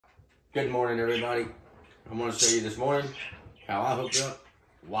Good morning, everybody. I'm going to show you this morning how I hooked up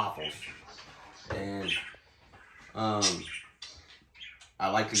Waffles. And I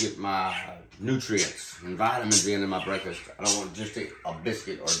like to get my nutrients and vitamins in my breakfast. I don't want just a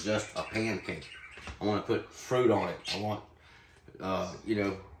biscuit or just a pancake. I want to put fruit on it. I want,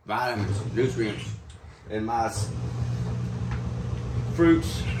 vitamins, nutrients in my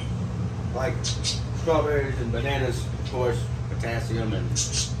fruits like strawberries and bananas, of course, potassium and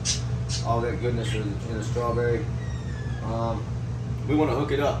all that goodness in a strawberry. We want to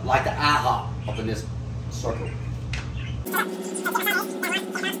hook it up like the IHOP up in this circle.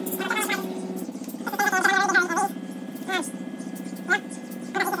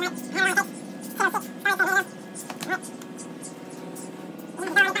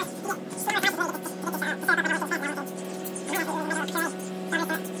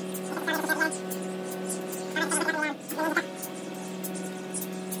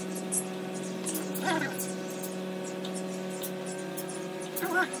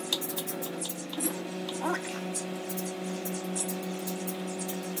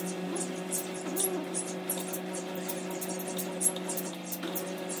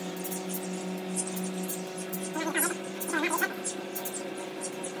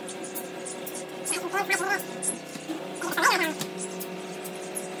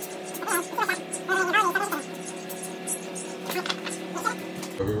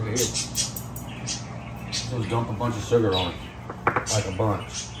 Just dump a bunch of sugar on it, like a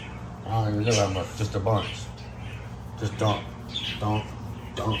bunch. I don't even know how much, just a bunch. Just dump, dump,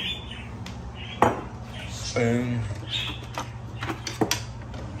 dump. Spoon.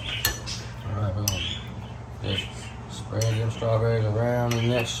 Alright, we're gonna just spread them strawberries around in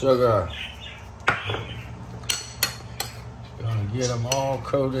that sugar. Gonna get them all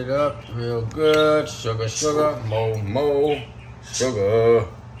coated up real good. Sugar, sugar, mo, sugar.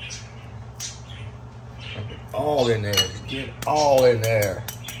 All in there, get all in there.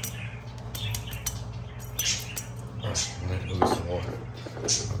 Let's go get some water. I'm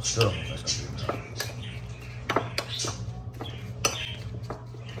still that's gonna be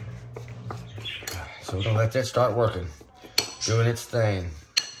so we're gonna let that start working, doing its thing.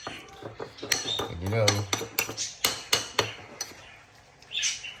 And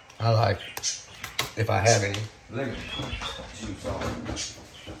I like, if I have any lemon juice on it.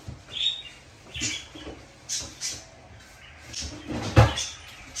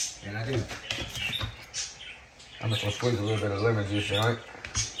 And I do. I'm just gonna squeeze a little bit of lemon juice in it.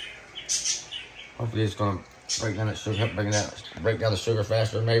 Hopefully it's gonna break down that sugar, help break down the sugar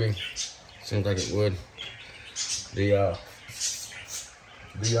faster, maybe. Seems like it would. The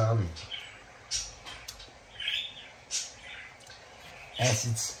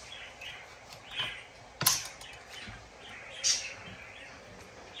acids.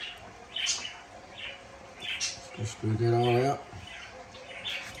 Just squeeze that all out.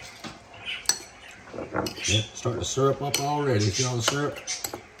 Yep, starting to syrup up already. See all the syrup?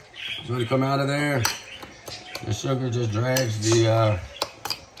 It's going to come out of there. The sugar just drags the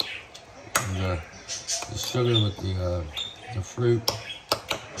sugar with the fruit.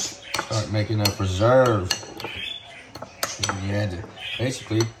 Start making a preserve. And you add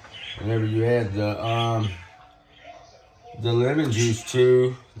basically whenever you add the lemon juice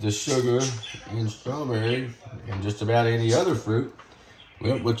to the sugar and strawberry and just about any other fruit.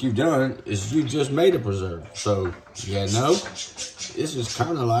 Well, what you've done is you just made a preserve. So, this is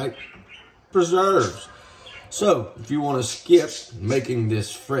kind of like preserves. So, if you want to skip making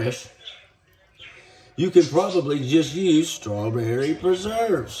this fresh, you can probably just use strawberry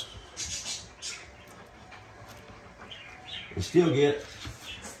preserves. And still get,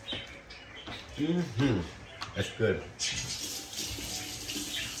 that's good.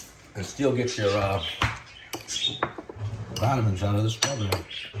 And still get your, vitamins out of the strawberry.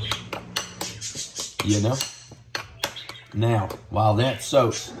 Now, while that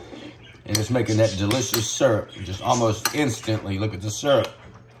soaks and it's making that delicious syrup, just almost instantly, look at the syrup.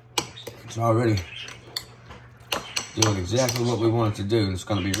 It's already doing exactly what we want it to do, and it's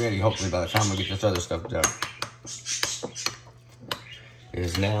going to be ready hopefully by the time we get this other stuff done. It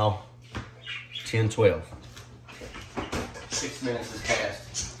is now 10:12. 6 minutes has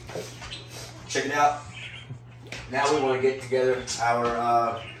passed. Check it out. Now we want to get together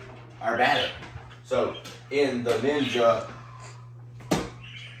our batter. So in the Ninja,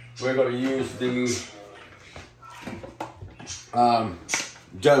 we're going to use the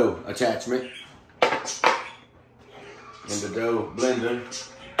dough attachment in the dough blender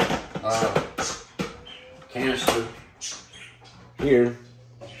canister here.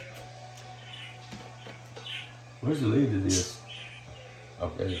 Where's the lid to this?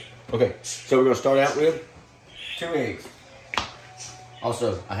 Okay. Okay, so we're gonna start out with 2 eggs.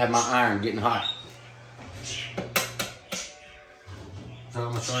 Also, I have my iron getting hot. So I'm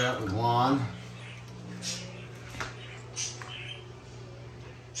gonna start out with 1.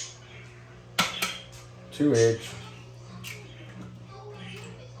 2 eggs.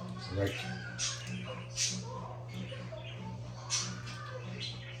 Right.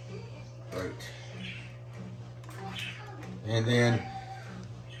 Right. And then,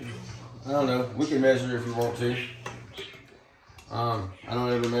 I don't know, we can measure if you want to. I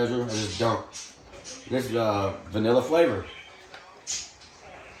don't ever measure, I just dump. This is vanilla flavor.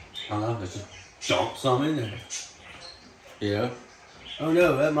 I don't know, let's just dump some in there. Yeah. Oh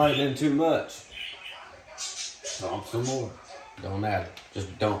no, that might have been too much. Dump some more. Don't matter,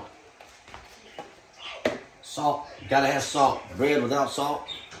 just dump. Salt, you gotta have salt. Bread without salt,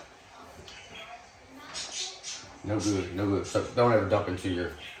 no good, no good. So don't ever dump into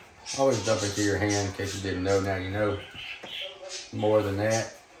your, always dump into your hand in case you didn't know, now you know. More than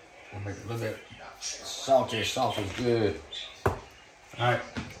that, I'll make it a little bit salty. Salt is good. All right,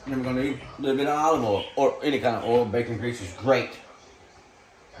 then we're gonna need a little bit of olive oil, or any kind of oil. Bacon grease is great,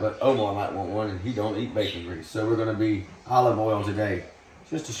 but Omar might want one, and he don't eat bacon grease. So we're gonna be olive oil today.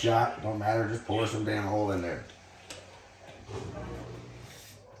 Just a shot, don't matter, just pour some damn oil in there.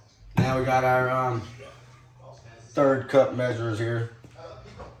 Now we got our 3rd cup measures here.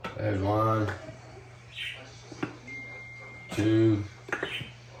 There's 1, 2,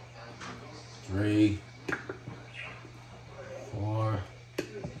 3, 4,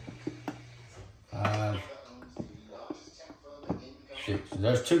 5, 6.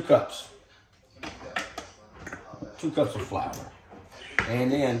 There's 2 cups. 2 cups of flour.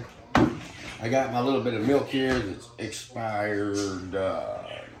 And then I got my little bit of milk here that's expired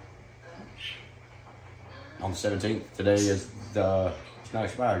on the 17th. Today is the, it's not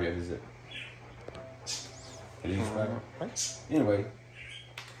expired yet, is it? It is expired? Anyway.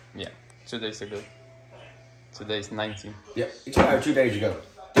 Yeah, 2 days ago. Today's 19. Yeah, expired 2 days ago.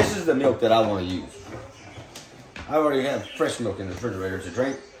 This is the milk that I want to use. I already have fresh milk in the refrigerator to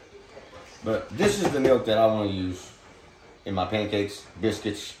drink, but this is the milk that I want to use in my pancakes,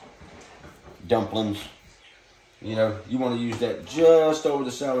 biscuits, dumplings. You know, you want to use that just over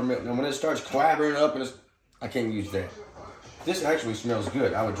the sour milk. Now when it starts clabbering up, and I can't use that. This actually smells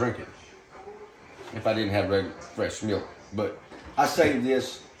good. I would drink it if I didn't have regular fresh milk. But I save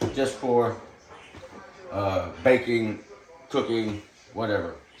this just for baking, cooking,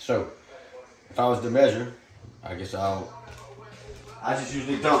 whatever. So if I was to measure, I guess I just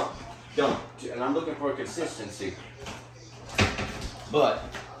usually dump. And I'm looking for consistency. But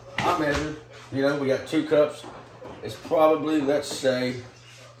I measured, you know, we got 2 cups. It's probably, let's see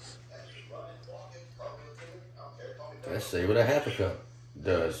what a half a cup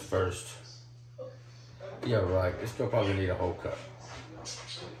does first. Yeah, right. It's gonna probably need a whole cup.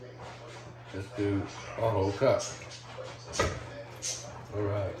 Let's do a whole cup. All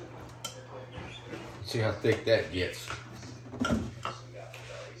right. See how thick that gets.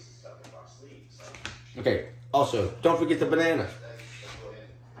 Okay. Also, don't forget the banana.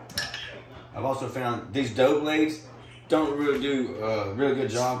 I've also found these dough blades don't really do a really good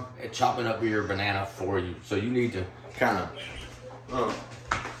job at chopping up your banana for you. So you need to kind of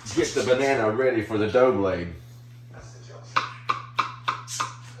get the banana ready for the dough blade.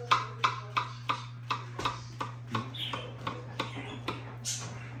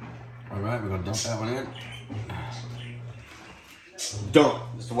 All right, we're gonna dump that one in. Dump.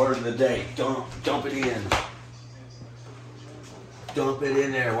 That's the word of the day. Dump. Dump it in. Dump it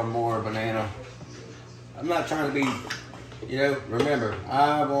in there. One more banana. I'm not trying to be, you know, remember,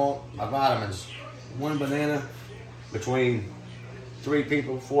 I want my vitamins. 1 banana between 3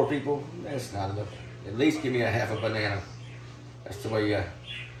 people, 4 people, that's not enough. At least give me a half a banana. That's the way I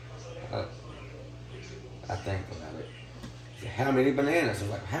think about it. How many bananas?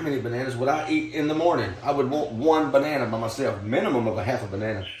 Like, how many bananas would I eat in the morning? I would want 1 banana by myself, minimum of a half a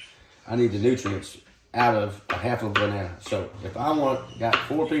banana. I need the nutrients out of a half of a banana. So if I got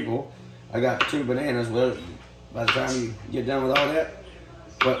 4 people, I got 2 bananas. Well, by the time you get done with all that,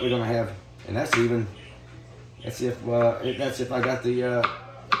 what we're gonna have, and that's if I got the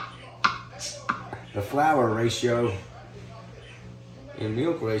flour ratio and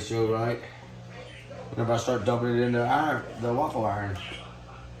milk ratio right. Whenever I start dumping it in the waffle iron.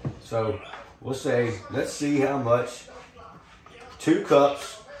 So we'll say, let's see how much 2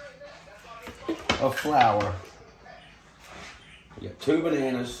 cups of flour. We got 2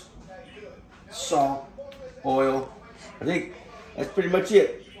 bananas, salt, oil. I think that's pretty much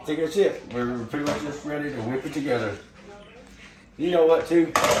it. I think that's it. We're pretty much just ready to whip it together. You know what,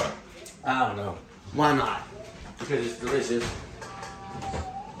 too? I don't know. Why not? Because it's delicious.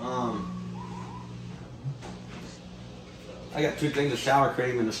 I got 2 things of sour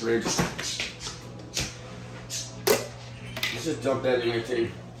cream in the fridge. Let's just dump that in here, too.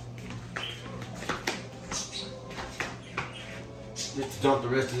 Just dump the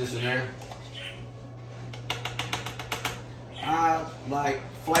rest of this in there. I like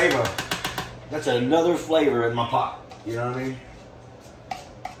flavor. That's another flavor in my pot. You know what I mean?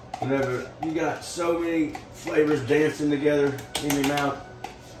 Whenever you got so many flavors dancing together in your mouth,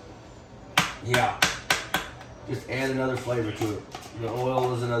 yeah, just add another flavor to it. The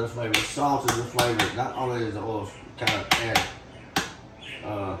oil is another flavor. The salt is a flavor. Not only is the oil kind of add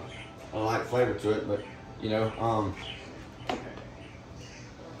a light flavor to it, but you know,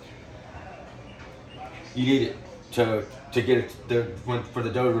 you need it to get it for the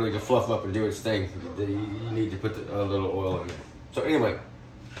dough really to fluff up and do its thing. You need to put a little oil in there. So anyway,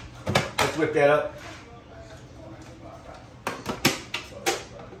 let's whip that up.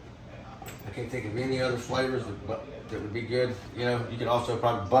 I can't think of any other flavors that would be good. You know, you could also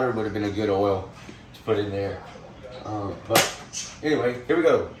probably butter would have been a good oil to put in there. But anyway, here we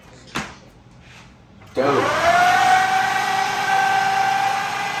go. Dough.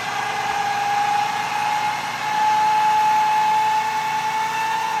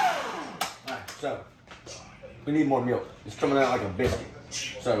 So, we need more milk. It's coming out like a biscuit.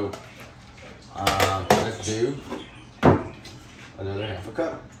 So, let's do another 1/2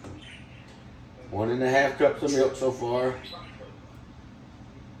 cup. 1½ cups of milk so far.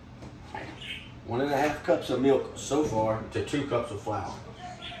 1½ cups of milk so far to 2 cups of flour.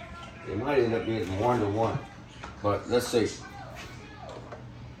 It might end up being 1 to 1, but let's see.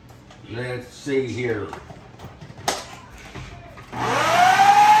 Let's see here.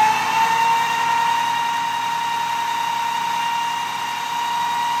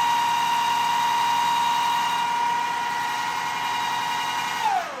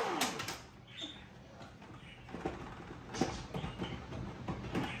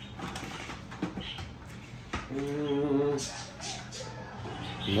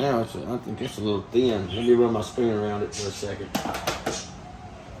 Now I think it's a little thin. Let me run my spoon around it for a second.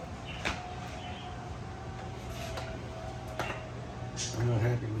 I'm not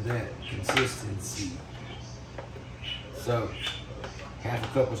happy with that consistency. So,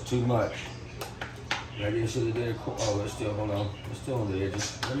 1/2 cup was too much. Maybe I should have did a quarter. Oh, let's still, hold on. We're still on the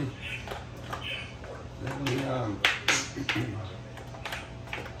edges. Let me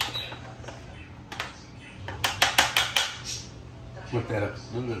whip that up a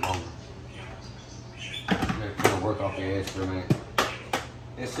little bit longer. I'm gonna kind of work off the edge for a minute.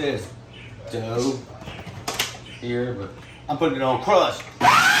 It says dough here, but I'm putting it on crust. Get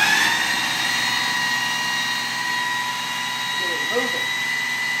it moving.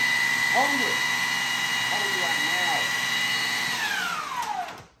 Hungry. Hungry right now.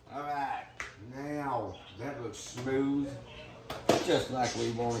 All right. Now that looks smooth, just like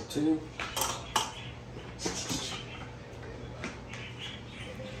we want it to.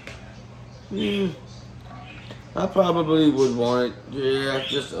 I probably would want it, yeah,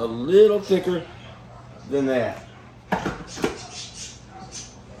 just a little thicker than that. I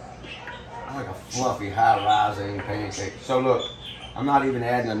like a fluffy, high-rising pancake. So look, I'm not even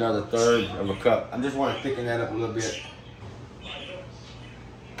adding another 1/3 of a cup. I just want to thicken that up a little bit.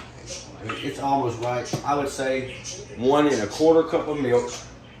 It's almost right. I would say 1 1/4 cup of milk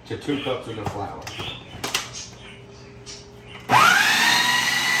to 2 cups of the flour.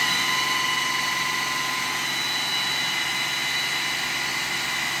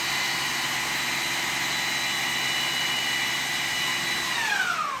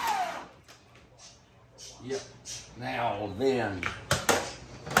 Yep. Now then.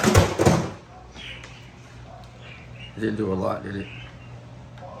 It didn't do a lot, did it?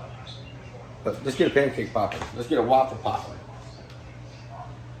 But let's get a pancake popper. Let's get a waffle popper.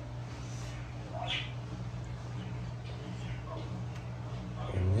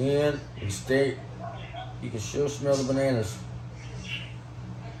 And then instead, you can sure smell the bananas.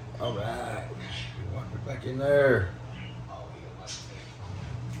 All right. Walk it back in there.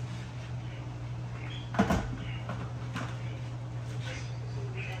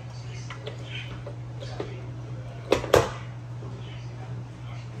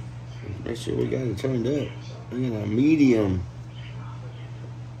 Make sure we got it turned up. We're in a medium.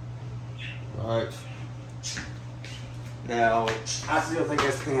 All right. Now, I still think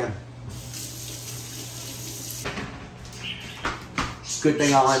that's thin. Good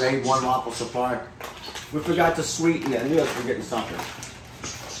thing I only made 1 waffle supply. We forgot to sweeten it. I knew I was forgetting something.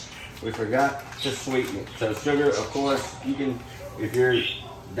 We forgot to sweeten it. So sugar, of course, you can if you're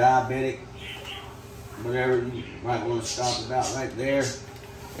diabetic, whatever, you might want to stop about right there.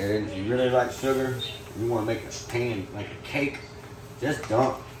 And if you really like sugar, you want to make a pan, like a cake, just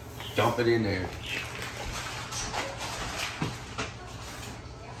dump it in there.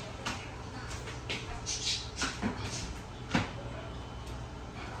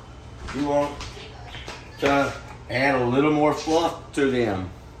 You want to add a little more fluff to them.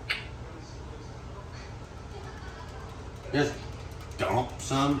 Just dump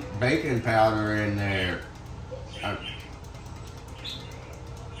some baking powder in there.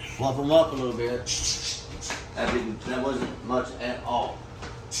 Fluff them up a little bit. That wasn't much at all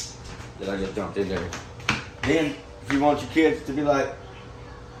that I just dumped in there. Then, if you want your kids to be like,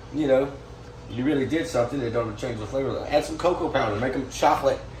 you know, you really did something, they don't change the flavor. Add some cocoa powder. Make them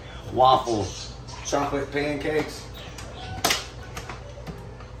chocolate waffles, chocolate pancakes.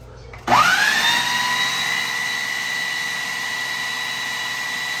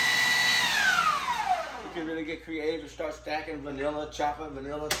 You can really get creative and start stacking vanilla, chocolate,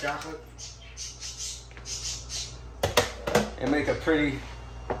 and make a pretty,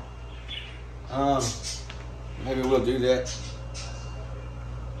 maybe we'll do that.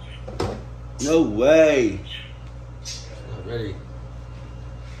 No way. It's not ready.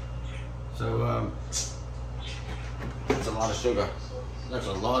 So, that's a lot of sugar. That's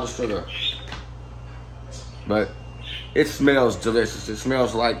a lot of sugar. But it smells delicious. It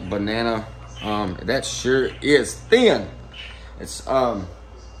smells like banana. That sure is thin. It's, we're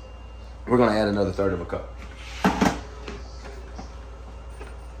gonna add another third of a cup.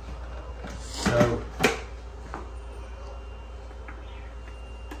 So,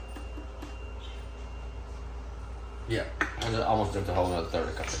 yeah, I almost dumped a whole another third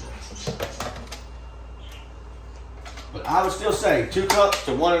of a cup in there. But I would still say 2 cups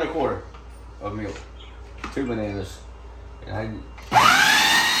to 1 1/4 of milk. 2 bananas. And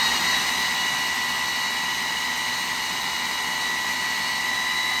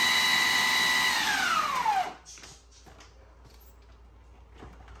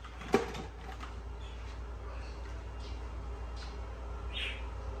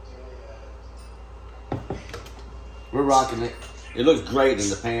we're rocking it. It looks great in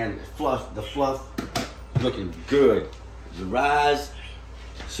the pan. The fluff looking good. The rise,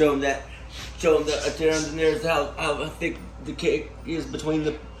 show them the turns in there is how thick the cake is between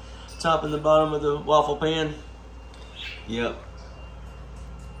the top and the bottom of the waffle pan. Yep.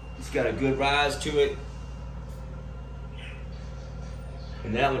 It's got a good rise to it.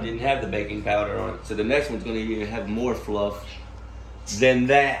 And that one didn't have the baking powder on it. So the next one's gonna even have more fluff than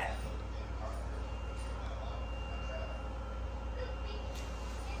that.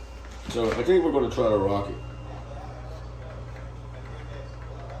 So I think we're gonna try to rock it.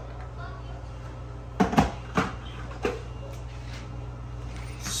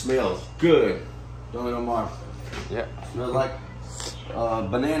 Smells good. Don't it, Omar? Yeah. Smells like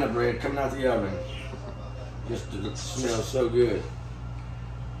banana bread coming out the oven. Just it smells so good.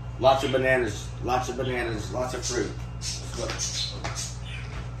 Lots of bananas, lots of fruit.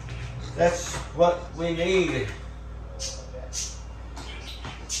 That's what we need.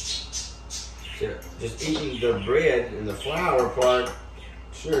 Just eating the bread and the flour part,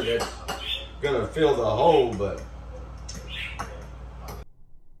 sure, that's gonna fill the hole, but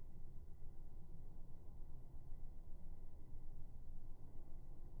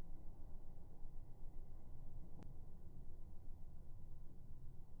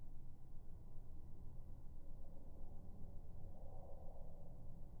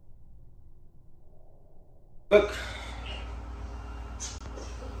look.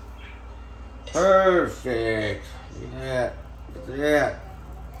 Perfect. Yeah. Yeah.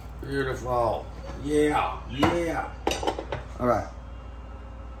 Beautiful. Yeah. Yeah. All right.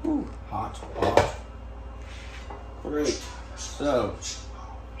 Ooh, hot. Great. So,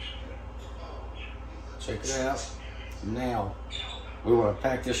 check it out. Now, we want to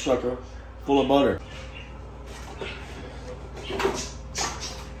pack this sucker full of butter.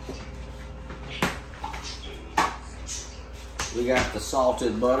 We got the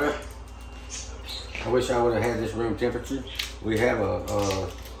salted butter. I wish I would have had this room temperature. We have a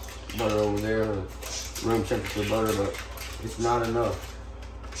butter over there, room temperature butter, but it's not enough.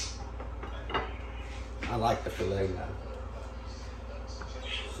 I like the filet now.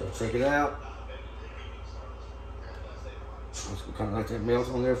 So check it out. Let's kind of let that melt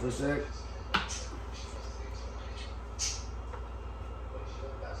on there for a sec.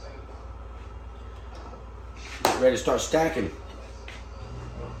 Get ready to start stacking.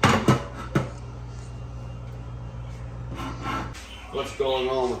 What's going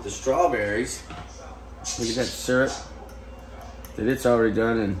on with the strawberries? Look at that syrup. that it's already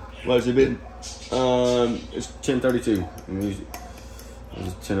done. And what has it been? It's 10:32. It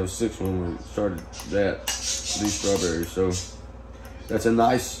was 10:06 when we started these strawberries. So that's a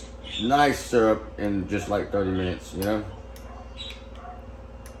nice syrup in just like 30 minutes, you know?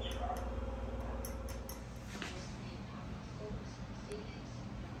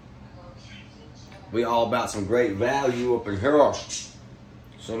 We all about some great value up in here.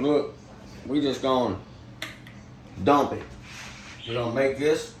 So look, we just gonna dump it. We're gonna make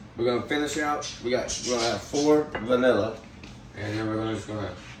this. We're gonna finish out. We're gonna have 4 vanilla, and then we're just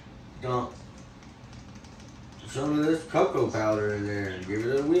gonna dump some of this cocoa powder in there and give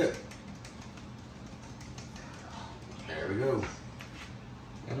it a whip. There we go.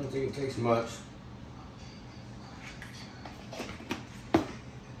 I don't think it takes much.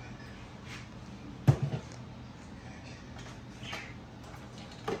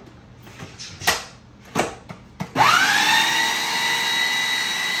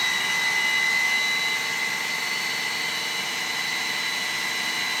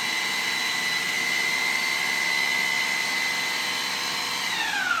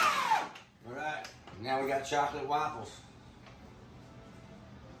 Now we got chocolate waffles.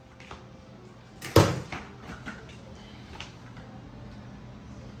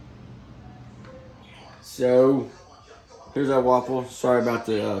 So, here's our waffle. Sorry about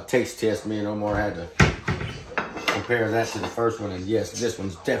the taste test. Me and Omar had to compare that to the first one. And yes, this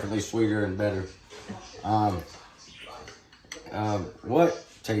one's definitely sweeter and better. What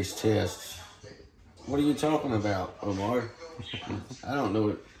taste test? What are you talking about, Omar? I don't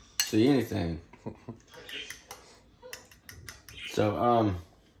know see anything. So,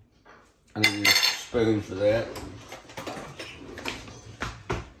 I need a spoon for that.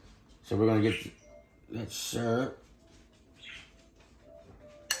 So we're gonna get that syrup.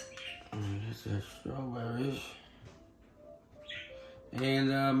 And get the strawberries.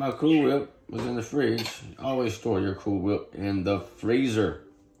 And my Cool Whip was in the fridge. Always store your Cool Whip in the freezer.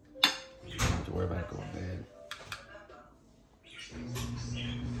 Don't have to worry about it going bad.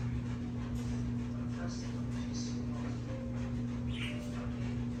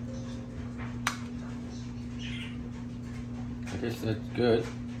 I guess that's good.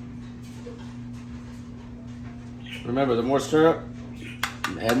 Remember, the more syrup,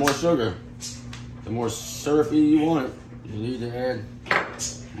 add more sugar. The more syrupy you want it, you need to add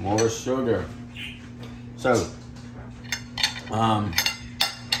more sugar. So,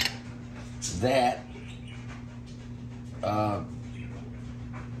 that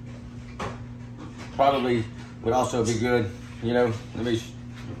probably would also be good, you know. Let me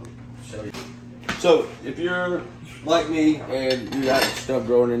show you. So, if you're like me and you got stuff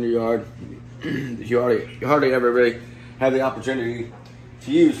growing in your yard, you hardly ever really have the opportunity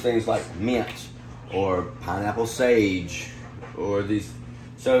to use things like mint or pineapple sage or these.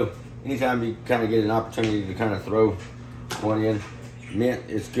 So anytime you kind of get an opportunity to kind of throw one in, mint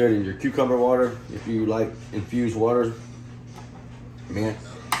is good in your cucumber water. If you like infused water, mint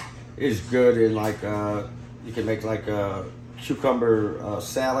is good in like, you can make like a cucumber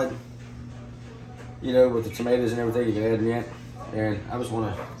salad, you know, with the tomatoes and everything. You can add mint. And I just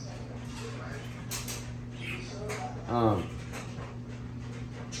want to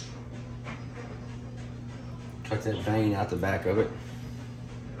cut that vein out the back of it.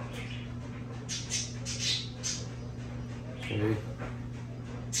 Okay.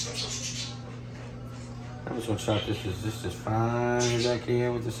 I'm just gonna chop this as fine as I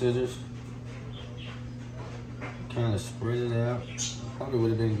can with the scissors. Kind of spread it out. Probably would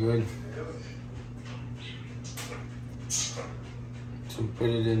have been good to put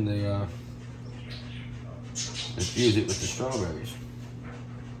it in the infuse it with the strawberries.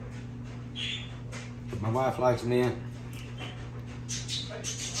 But my wife likes mint.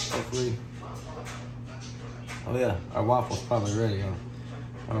 Hopefully. Oh yeah, our waffle's probably ready, huh?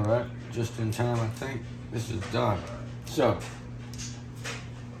 All right, just in time, I think. This is done. So,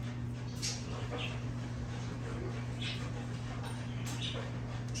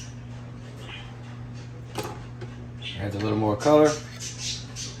 adds a little more color.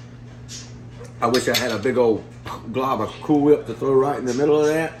 I wish I had a big old glob of Cool Whip to throw right in the middle of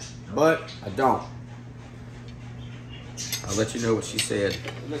that, but I don't. I'll let you know what she said.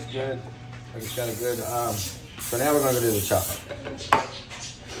 It looks good. I think it's got a good, so now we're gonna do the chocolate.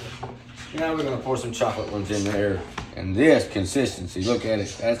 Now we're gonna pour some chocolate ones in there. And this consistency, look at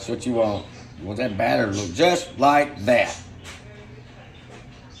it. That's what you want. You want that batter to look just like that.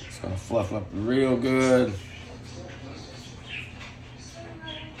 It's gonna fluff up real good.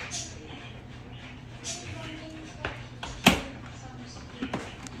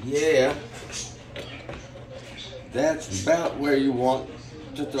 Yeah, that's about where you want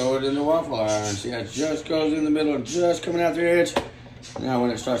to throw it in the waffle iron. See how it just goes in the middle, just coming out the edge. Now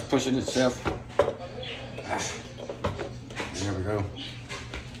when it starts pushing itself, there we go.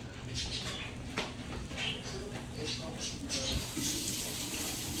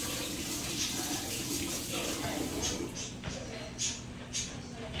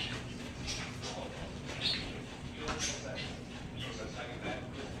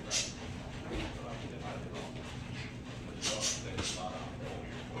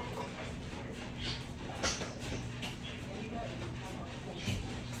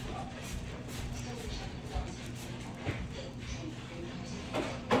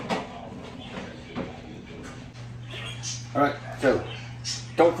 All right, so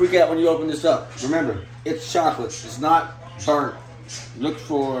don't freak out when you open this up. Remember, it's chocolate. It's not burnt. You're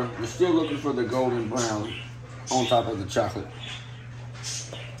still looking for the golden brown on top of the chocolate.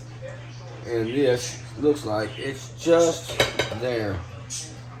 And this looks like it's just there.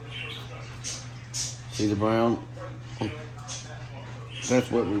 See the brown? That's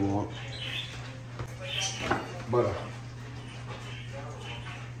what we want. Butter.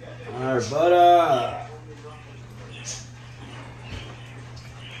 All right, butter.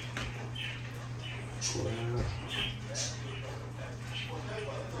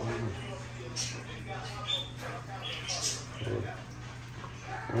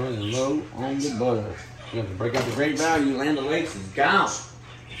 Running low on the butter. You have to break out the great value. Land O'Lakes is gone.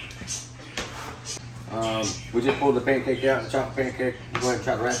 We just pulled the pancake out, the chocolate pancake. Go ahead and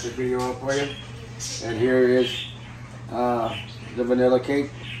try to wrap this video up for you. And here is the vanilla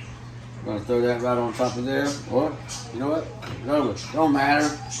cake. I'm gonna throw that right on top of there. Or, you know what? No, don't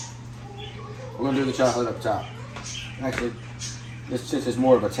matter. We're gonna do the chocolate up top. Actually, since it's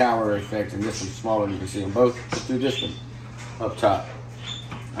more of a tower effect and this one's smaller, you can see them both. Let's do this one up top.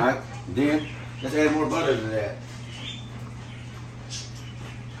 All right, then let's add more butter to that.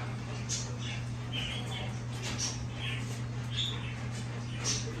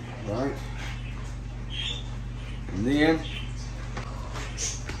 All right, and then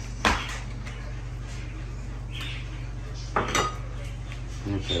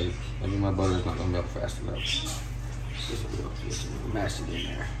okay, maybe my butter's not gonna melt fast enough. Just mash it in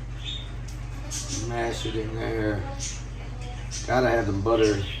there. Mash it in there. Gotta have the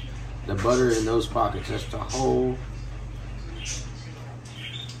butter in those pockets. That's the whole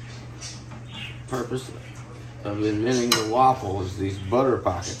purpose of inventing the waffle is these butter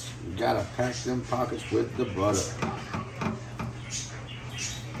pockets. You gotta pack them pockets with the butter.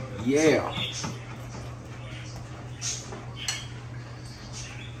 Yeah.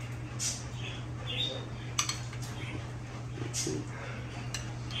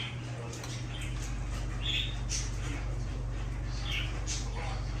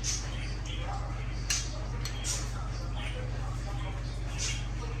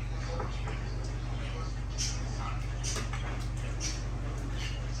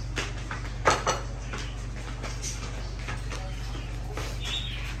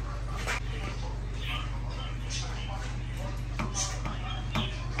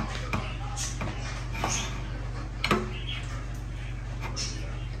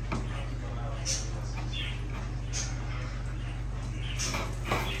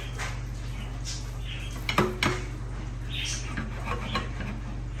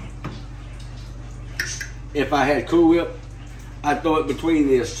 If I had Cool Whip, I'd throw it between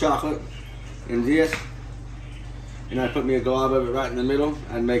this chocolate and this, and I'd put me a glob of it right in the middle.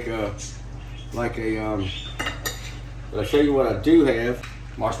 I'd make but I'll show you what I do have.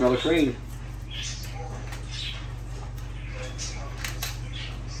 Marshmallow cream.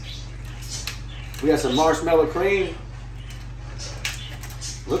 We got some marshmallow cream.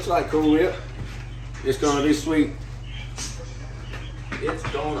 Looks like Cool Whip. It's gonna be sweet. It's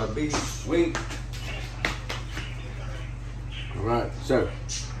gonna be sweet. All right, so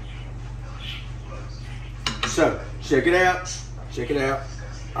check it out, check it out.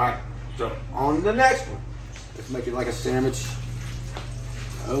 All right, so on the next one, let's make it like a sandwich.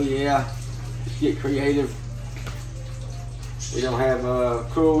 Oh yeah, let's get creative. We don't have a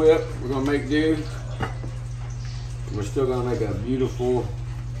Cool Whip, we're gonna make do. We're still gonna make a beautiful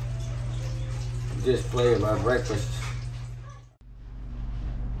display of our breakfast.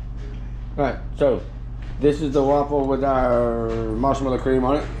 All right, so this is the waffle with our marshmallow cream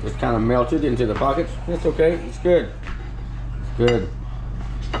on it. It's kind of melted into the pockets. It's okay, it's good. It's good.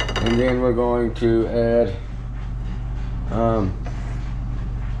 And then we're going to add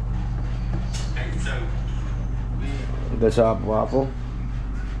the top waffle.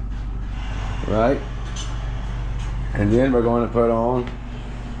 Right? And then we're going to put on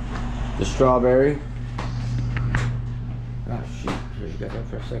the strawberry. got that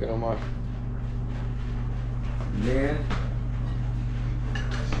for a second, Omar. And then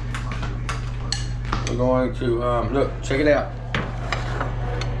we're going to look, check it out.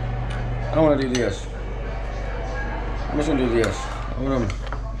 I don't want to do this. I'm just gonna do this. I want to.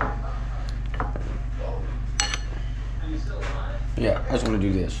 Yeah, I just want to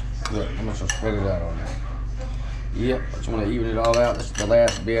do this. Look, I'm just gonna spread it out on there. Yep, I just want to even it all out. This is the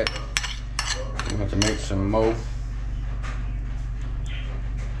last bit. I'm going to make some more.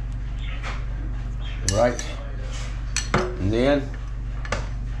 Right. And then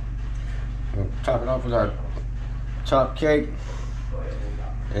we'll top it off with our top cake.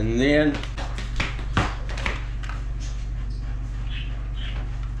 And then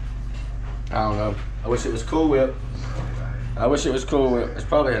I don't know. I wish it was Cool Whip. I wish it was Cool Whip. It's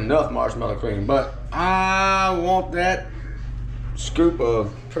probably enough marshmallow cream, but I want that scoop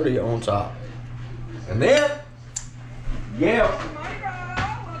of pretty on top. And then, yeah.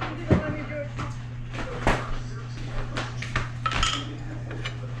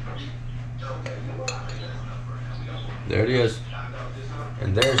 There it is.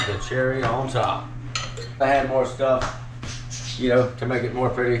 And there's the cherry on top. I had more stuff, you know, to make it more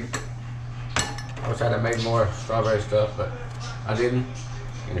pretty. I wish I'd have made more strawberry stuff, but I didn't.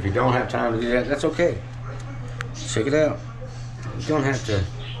 And if you don't have time to do that, that's okay. Check it out. You don't have to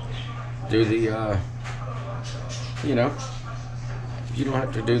do the, you know, you don't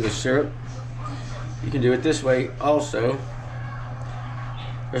have to do the syrup. You can do it this way also.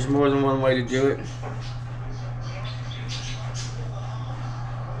 There's more than one way to do it.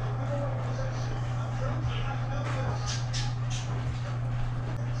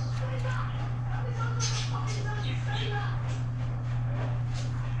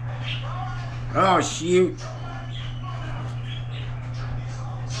 Oh, shoot.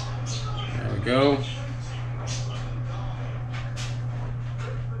 There we go.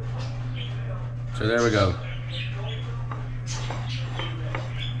 So there we go.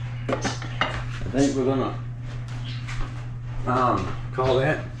 I think we're gonna call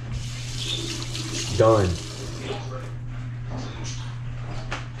that done.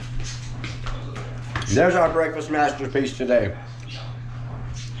 There's our breakfast masterpiece today.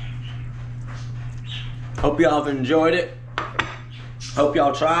 Hope y'all have enjoyed it. Hope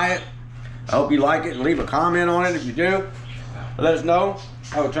y'all try it. I hope you like it and leave a comment on it if you do. Let us know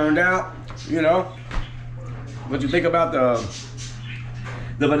how it turned out. You know, what you think about the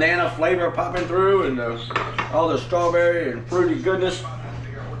banana flavor popping through and all the strawberry and fruity goodness.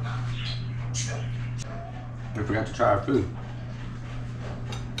 We forgot to try our food.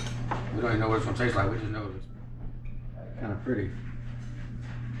 We don't even know what it's gonna taste like. We just know it's kind of pretty.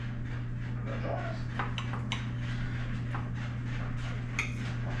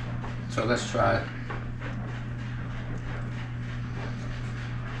 So let's try it.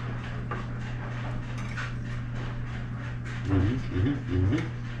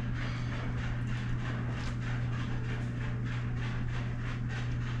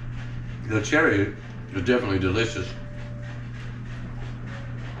 The cherry is definitely delicious.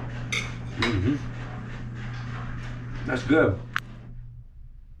 That's good.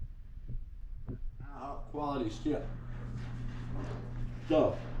 Quality stuff.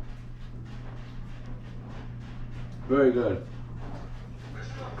 So, very good.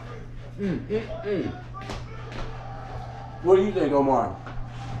 What do you think, Omar?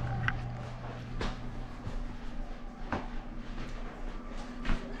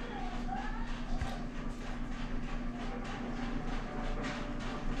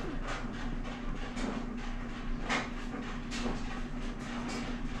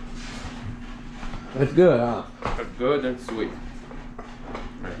 It's good, huh? It's good and sweet.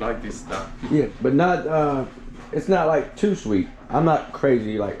 I like this stuff. Yeah, but not, it's not like too sweet. I'm not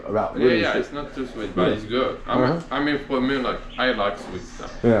crazy like about really yeah, sweet. It's not too sweet, but it's good. I mean, for me, like, I like sweet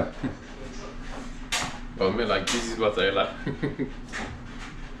stuff. Yeah. For me, like, this is what I like.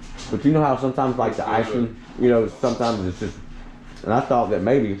 But you know how sometimes like the icing, you know, sometimes it's just, and I thought that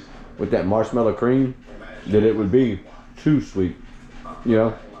maybe with that marshmallow cream that it would be too sweet, you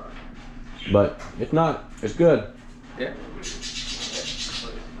know, but it's not. It's good. Yeah.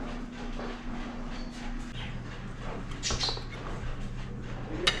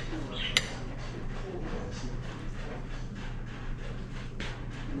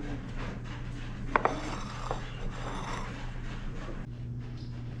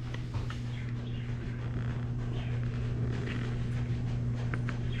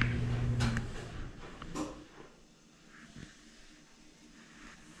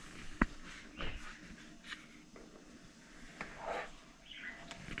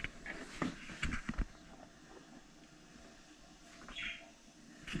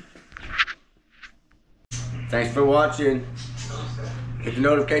 Thanks for watching. Hit the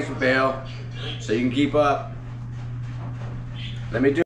notification bell so you can keep up. Let me do